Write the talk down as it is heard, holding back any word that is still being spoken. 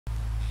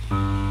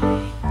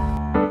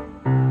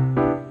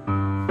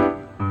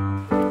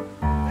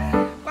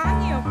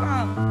빵이에요,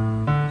 빵.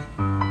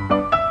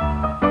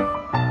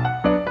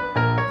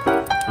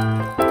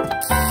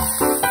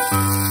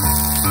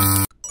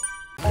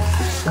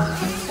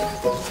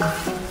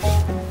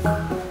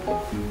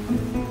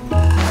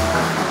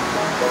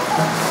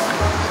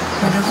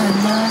 여러분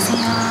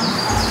안녕하세요.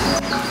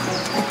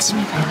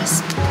 아침이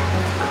밝았습니다.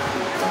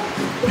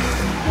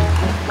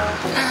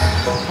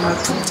 정말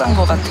푹 잔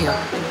것 같아요.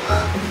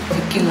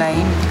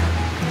 데킬라입니다.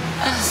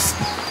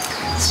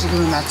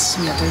 지금은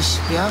아침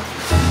 8시고요.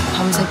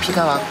 밤새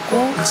비가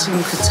왔고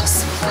지금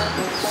그쳤습니다.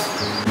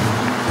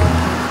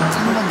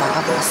 한번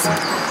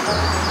나가보겠습니다.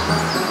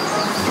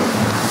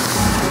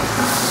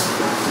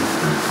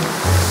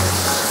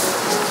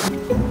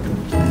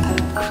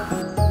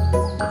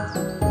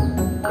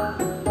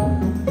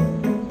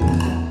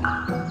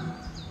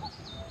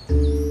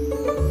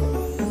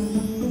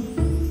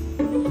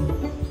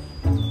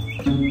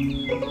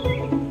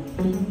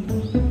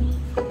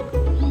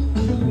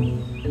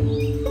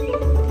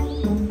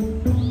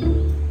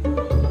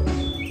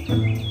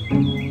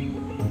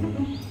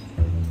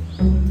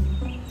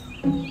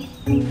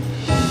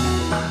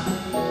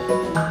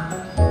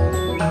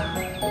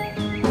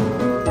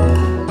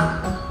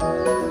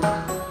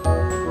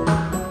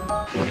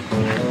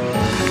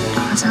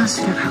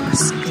 화장실을 가고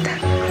있습니다.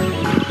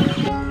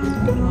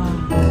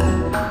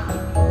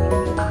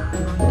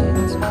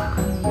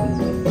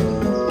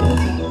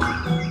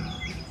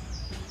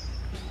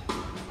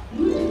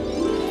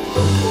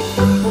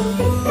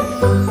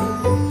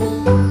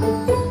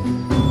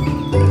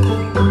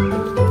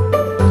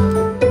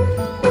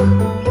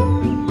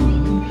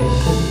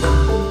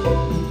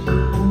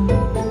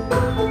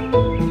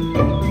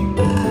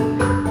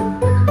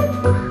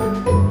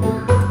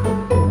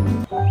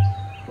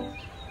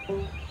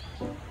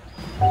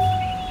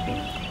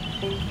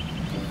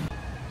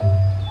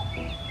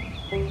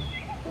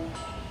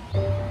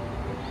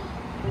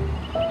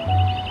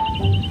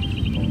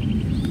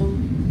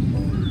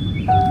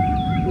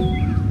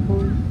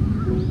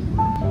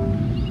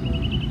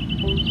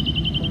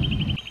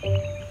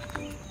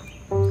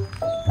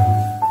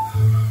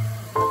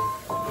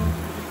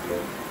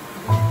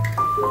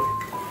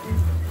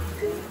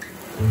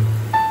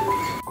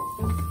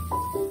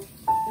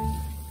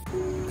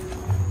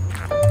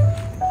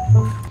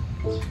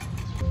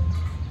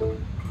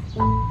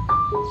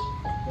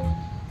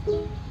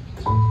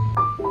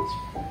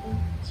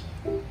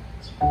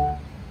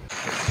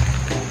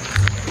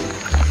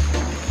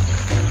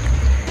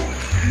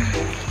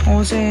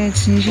 어제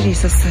진실이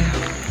있었어요.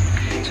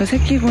 저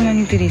새끼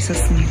고양이들이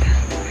있었습니다.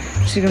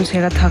 지금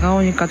제가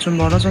다가오니까 좀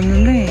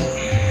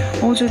멀어졌는데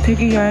어제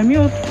되게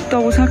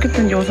얄미웠다고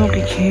생각했던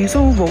녀석이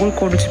계속 먹을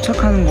거를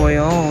집착하는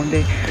거예요.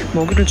 근데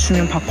먹이를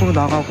주면 밖으로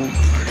나가고,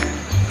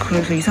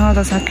 그래서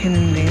이상하다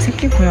생각했는데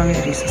새끼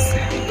고양이들이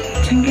있었어요.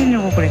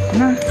 챙기려고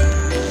그랬구나.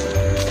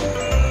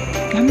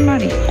 한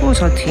마리 있고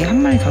저 뒤에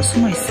한 마리 더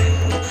숨어 있어요.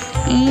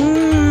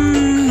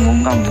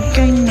 뭔가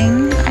묶여있네.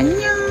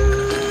 안녕.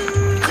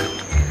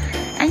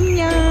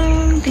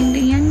 안녕.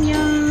 댕댕이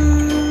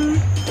안녕.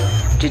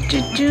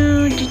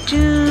 쭈쭈쭈쭈쭈.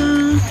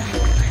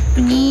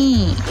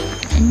 분이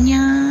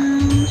안녕.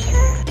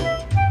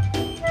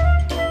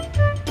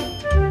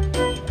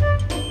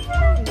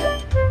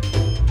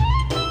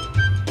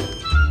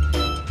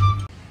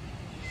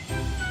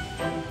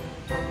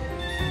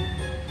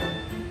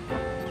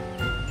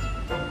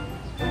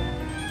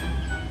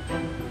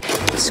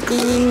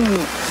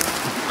 지금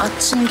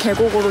아침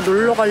계곡으로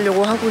놀러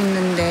가려고 하고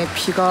있는데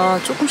비가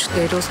조금씩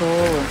내려서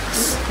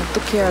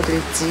어떻게 해야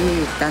될지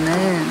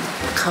일단은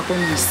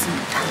가고는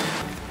있습니다.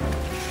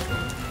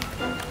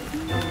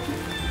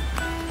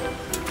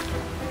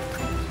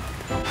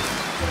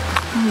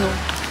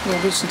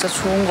 여기 진짜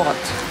좋은 것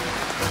같아요.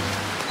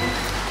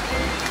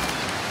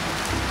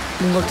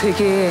 뭔가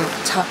되게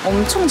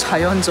엄청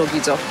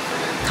자연적이죠.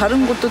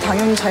 다른 곳도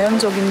당연히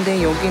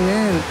자연적인데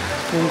여기는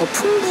뭔가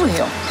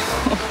풍부해요.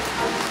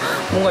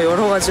 뭔가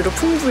여러 가지로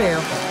풍부해요.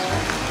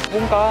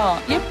 뭔가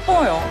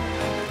예뻐요.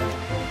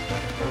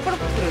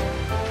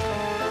 푸릇푸릇.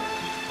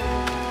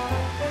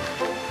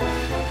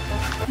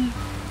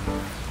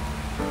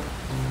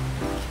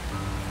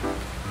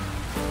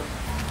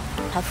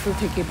 밭도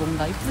되게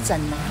뭔가 예쁘지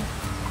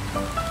않나요?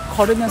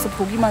 걸으면서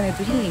보기만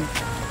해도 힐링.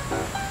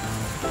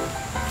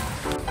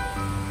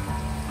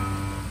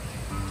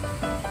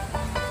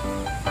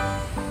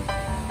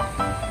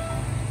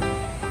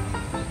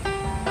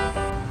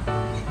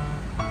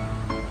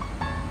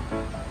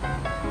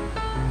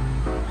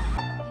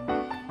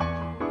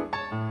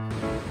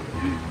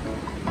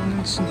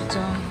 오늘 진짜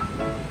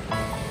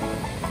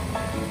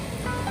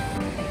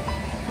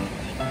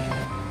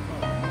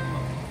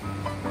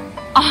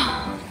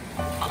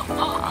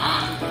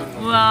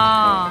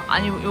뭐야.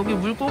 아니 여기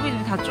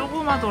물고기들이 다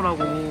조그마더라고.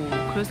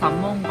 그래서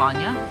안 먹은 거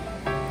아니야?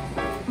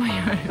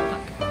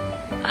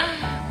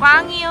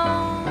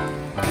 꽝이요.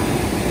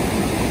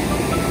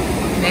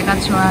 내가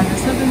좋아하는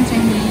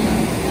소금쟁이.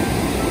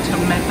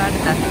 정말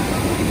빠르다.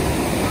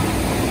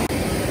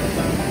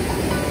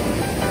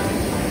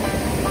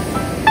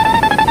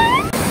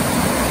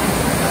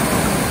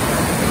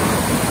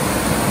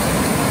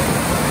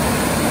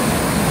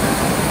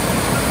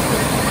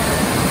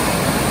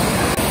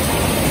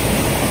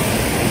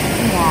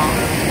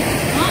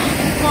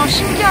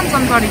 신기한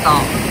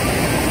장갈이다.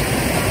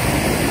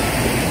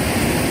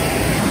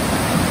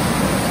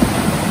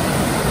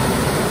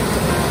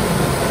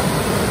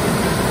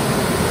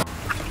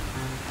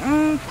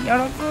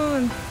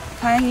 여러분,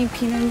 다행히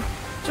비는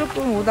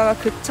조금 오다가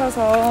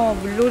그쳐서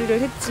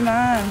물놀이를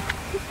했지만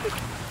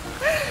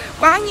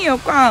꽝이에요,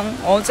 꽝.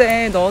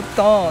 어제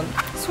넣었던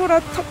소라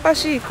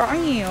텃밭이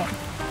꽝이에요.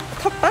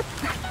 텃밭?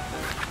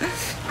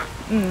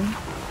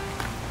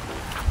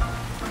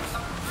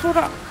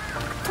 소라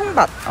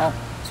통밭.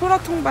 소라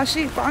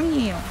통밭이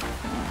꽝이에요.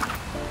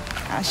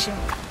 아쉬워.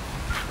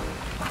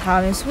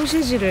 다음에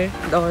소시지를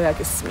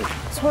넣어야겠습니다.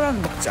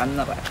 소라는 먹지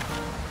않나봐요.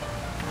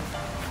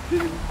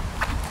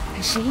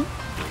 다시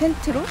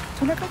텐트로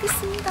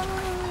돌아가겠습니다.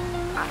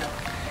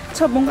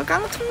 저 뭔가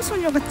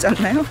깡통소녀 같지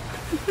않나요?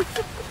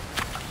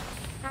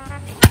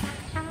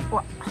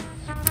 와.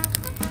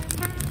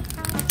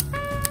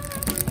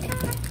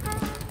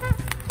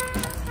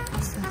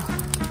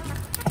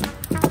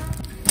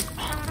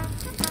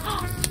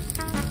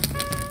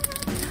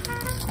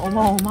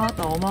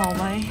 어마어마하다,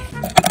 어마어마해.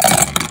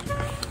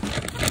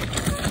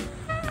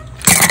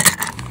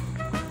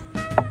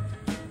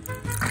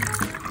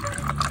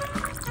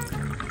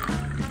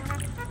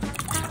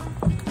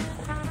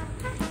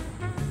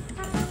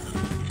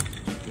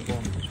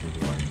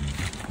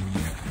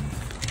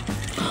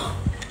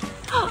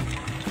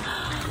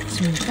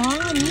 지금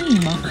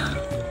땀이 막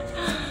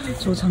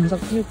저 장작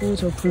패고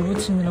저 불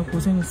붙이느라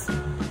고생했어요.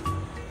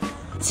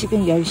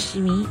 지금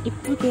열심히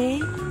이쁘게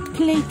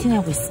플레이팅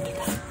하고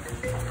있습니다.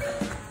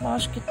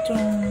 맛있겠죠.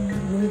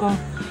 뭔가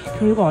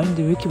별거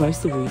아닌데 왜 이렇게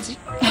맛있어 보이지?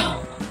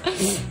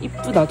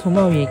 이쁘다,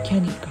 도마 위에 이렇게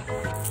하니까.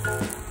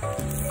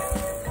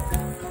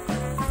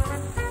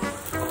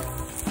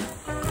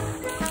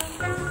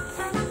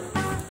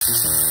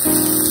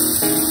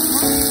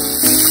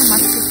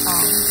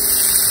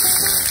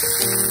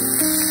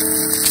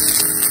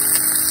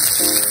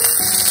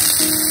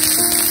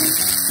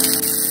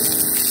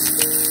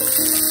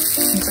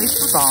 진짜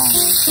이쁘다.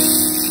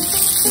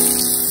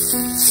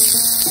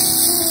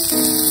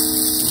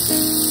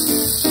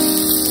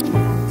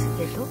 두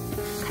개도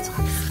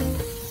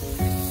가져가겠습니다.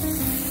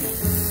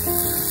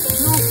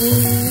 여기.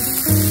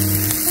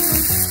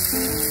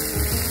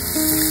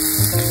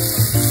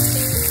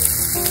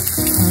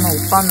 정말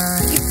오빠는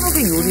이쁘게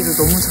요리를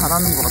너무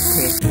잘하는 것 같아.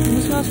 너무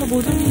좋아서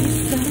모든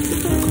일이 진짜 힘들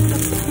것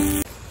같아.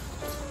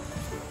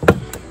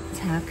 자,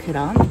 그럼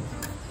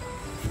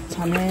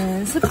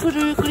저는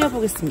스프를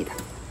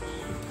끓여보겠습니다.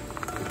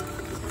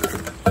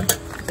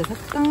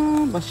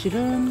 샀던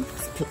머쉬룸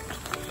스프.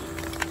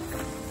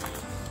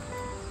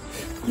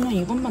 그냥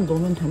이것만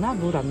넣으면 되나?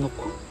 물 안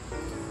넣고?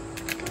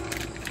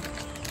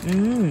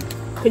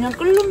 그냥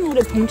끓는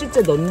물에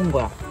봉지째 넣는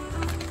거야.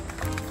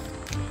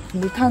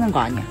 물 타는 거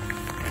아니야.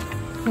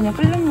 그냥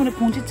끓는 물에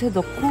봉지째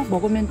넣고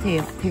먹으면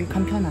돼요. 되게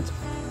간편하죠.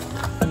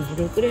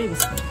 물을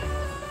끓여야겠습니다.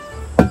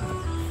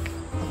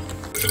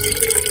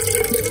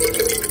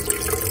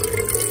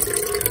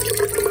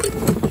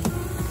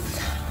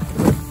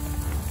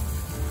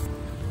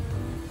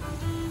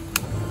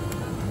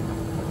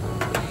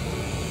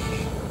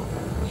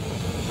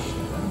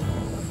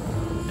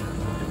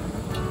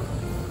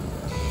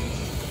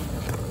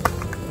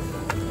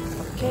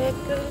 이렇게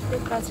끓을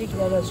때까지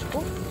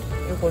기다려주고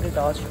이거를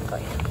넣어줄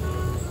거예요.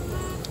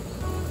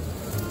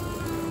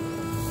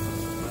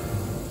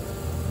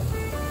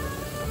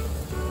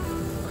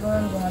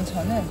 그러는 동안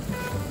저는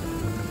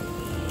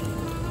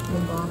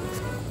뭔가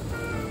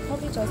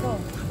허기 져서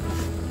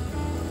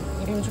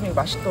이름 좀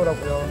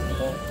맛있더라고요.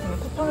 이거 그냥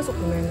쿠팡에서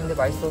구매했는데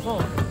맛있어서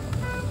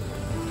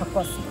갖고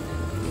왔습니다.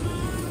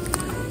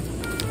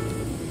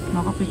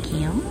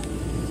 먹어볼게요.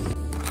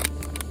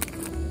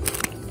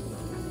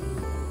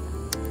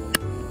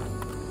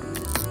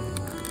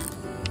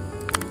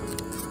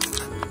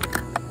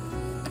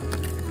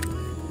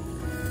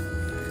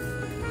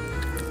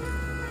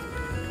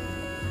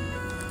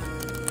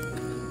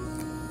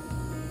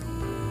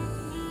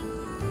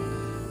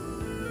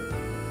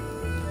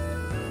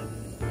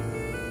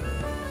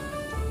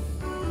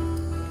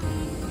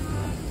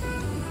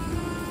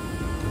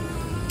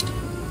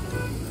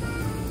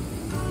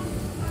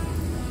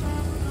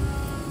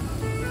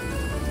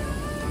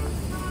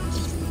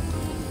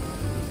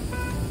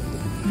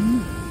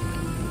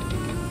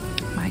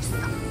 맛있어.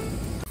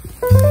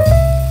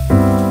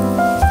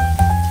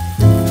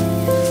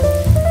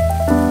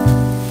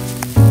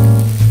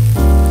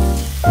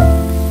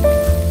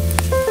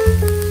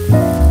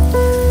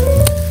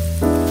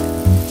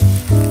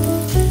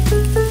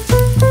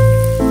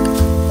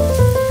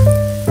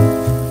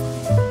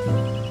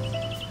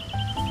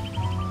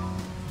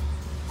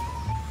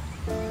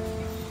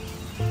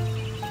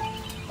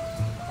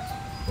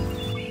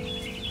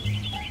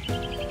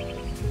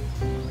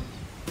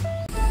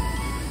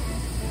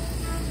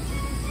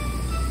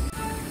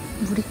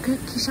 물이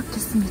끓기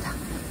시작했습니다.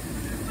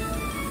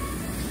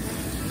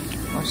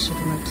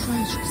 머쉬룸을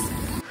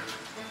투하해주겠습니다.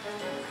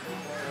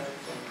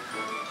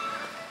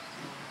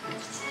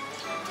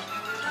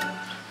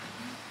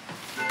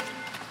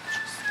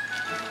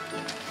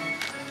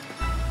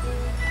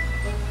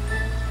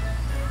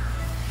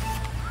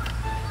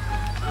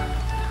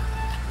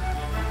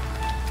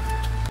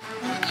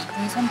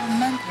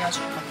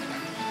 안아줄까?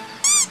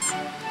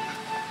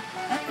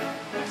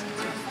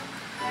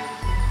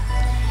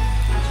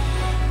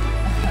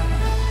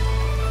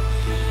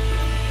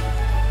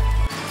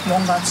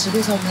 뭔가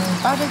집에서는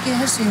빠르게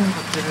할 수 있는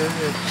것들을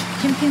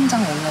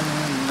캠핑장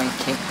오면은 뭔가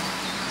이렇게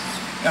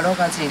여러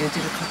가지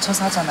일들을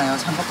거쳐서 하잖아요.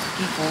 장갑도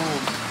끼고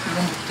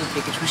이런 것도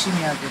되게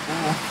조심해야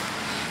되고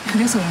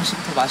그래서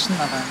음식이 더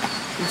맛있나 봐요.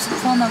 이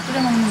스프 하나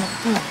끓여 먹는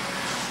것도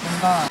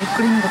뭔가 물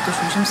끓이는 것도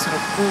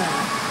조심스럽고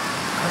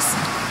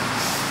그렇습니다.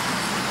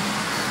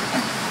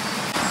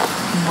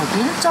 뭔가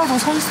일자로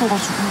서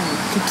있어가지고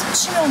이렇게 툭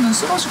치면은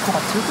쓰러질 것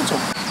같아요. 그죠?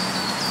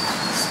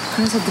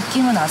 그래서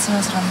느낌은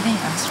아슬아슬한데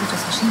안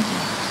쓰러져서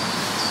신기해요.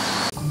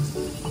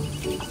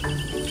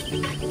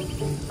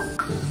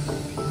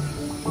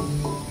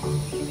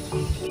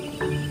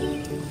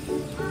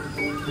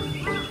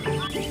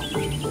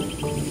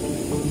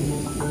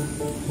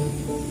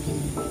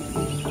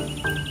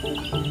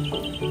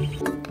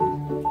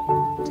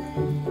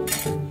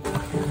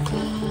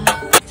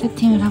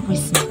 세팅을 하고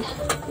있습니다.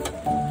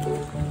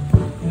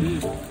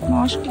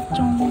 맛있겠죠?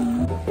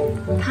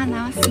 다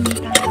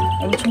나왔습니다.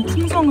 엄청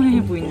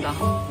풍성해 보인다.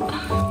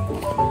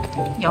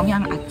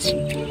 영양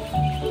아침.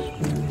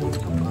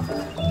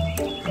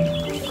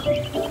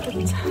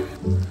 자.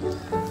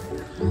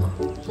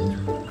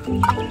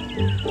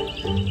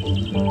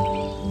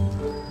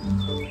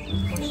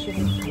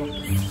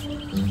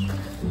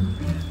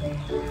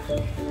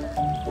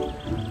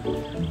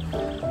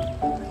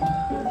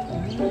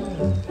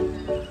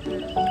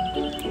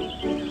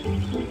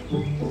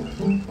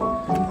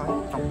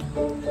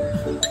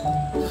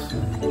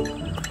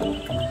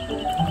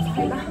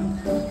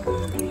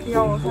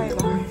 귀여워,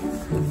 사이다.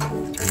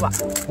 우와.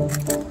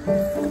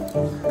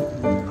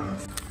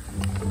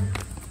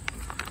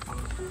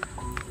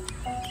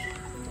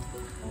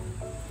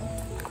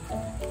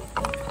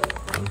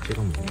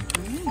 찍어 먹어.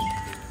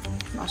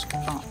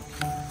 맛있겠다.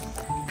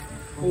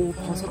 오,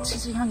 버섯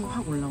치즈 향이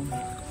확 올라오네.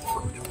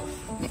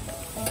 네.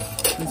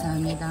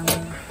 감사합니다.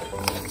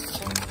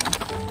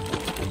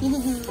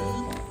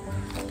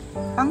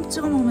 빵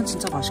찍어 먹으면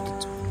진짜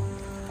맛있겠죠?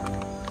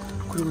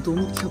 그리고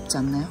너무 귀엽지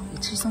않나요? 이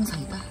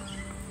칠성사이다.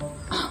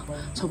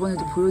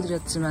 저번에도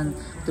보여드렸지만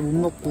그때 못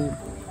먹고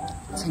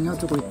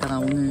쟁여두고 있다가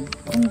오늘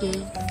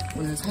통게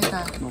오늘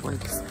사이다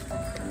먹어야겠어.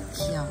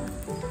 귀여워.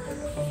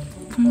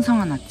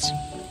 풍성한 아침.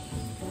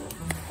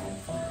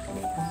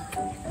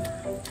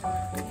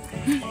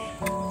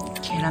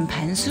 계란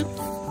반숙.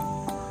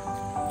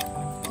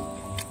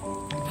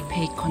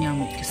 베이컨이랑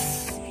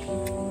먹겠어.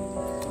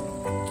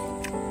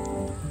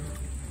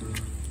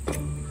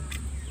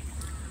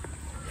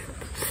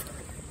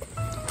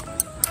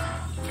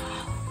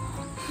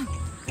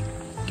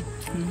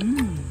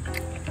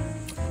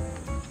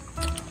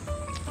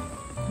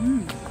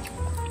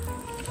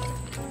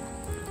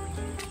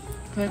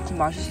 베이컨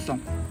맛있어.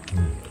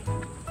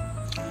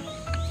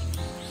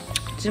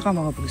 찍어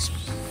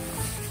먹어보겠습니다.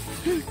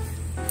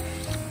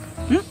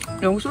 응?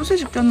 여기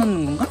소시지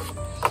껴넣는 건가?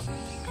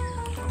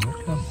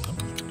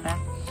 그래.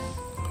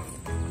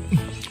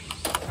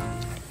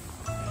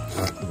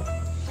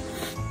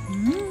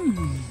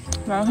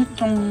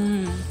 맛있죠.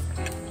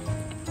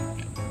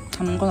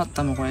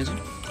 담궈놨다 먹어야지.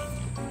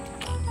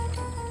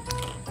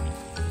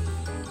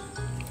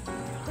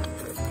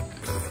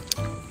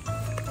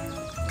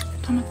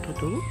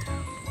 토마토도.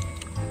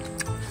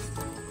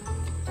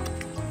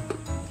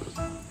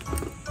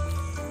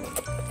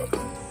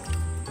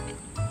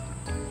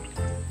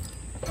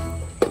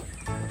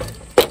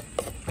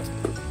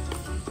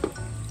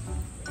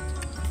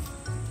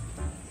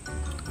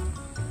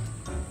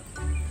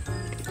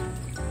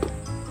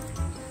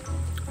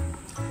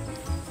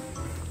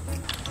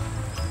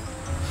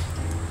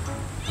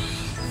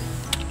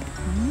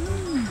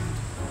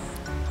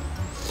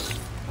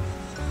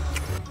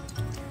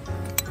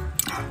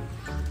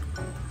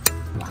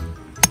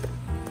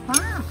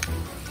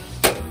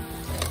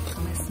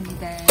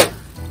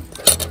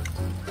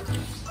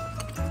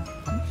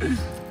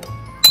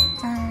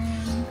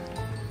 짠.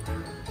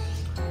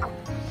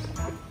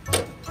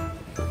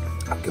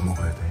 아껴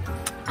먹어야 돼.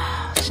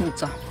 아,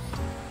 진짜.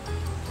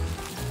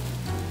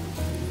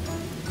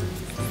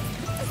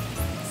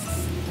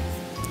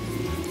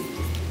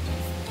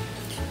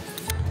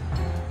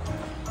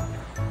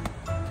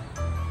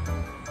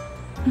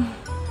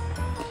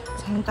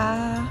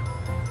 잘가.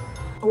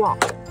 우와,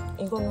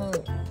 이거는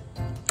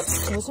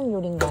무슨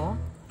요리인가요?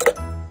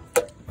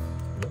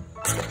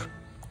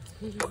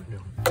 그냥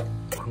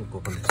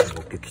한꺼번에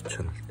먹기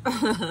귀찮아.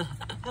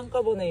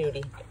 한꺼번에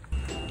요리.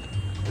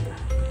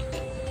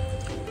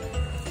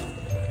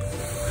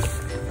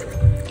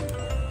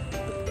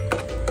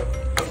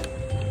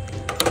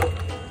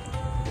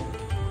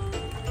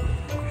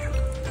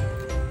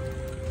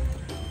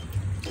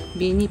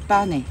 미니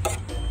빠네.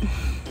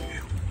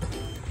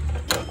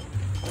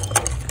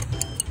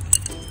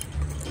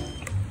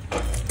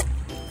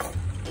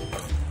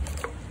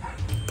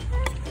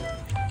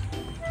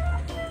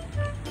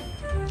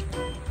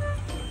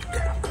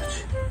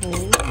 계란까지.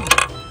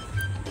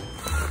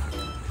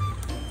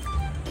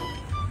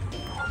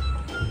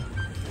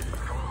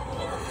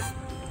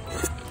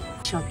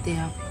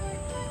 어때요?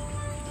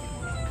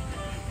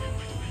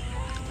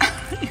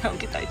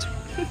 여기다 해줘.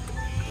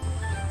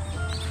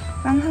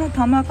 빵 하나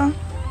더 먹어.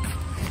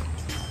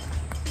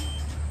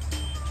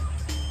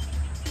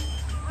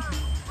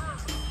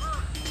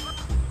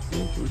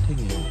 이거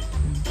쫄탱이에요.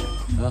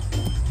 야.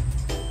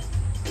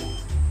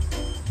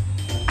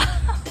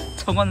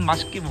 저거는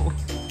맛있게 먹어.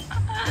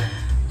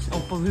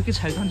 오빠 왜 이렇게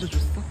잘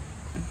던져줬어?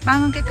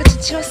 빵은 깨끗이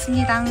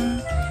치웠습니다.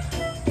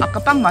 아까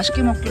빵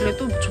맛있게 먹길래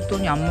또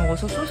줬더니 안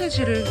먹어서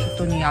소세지를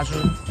줬더니 아주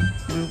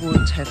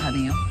물고 잘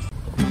가네요.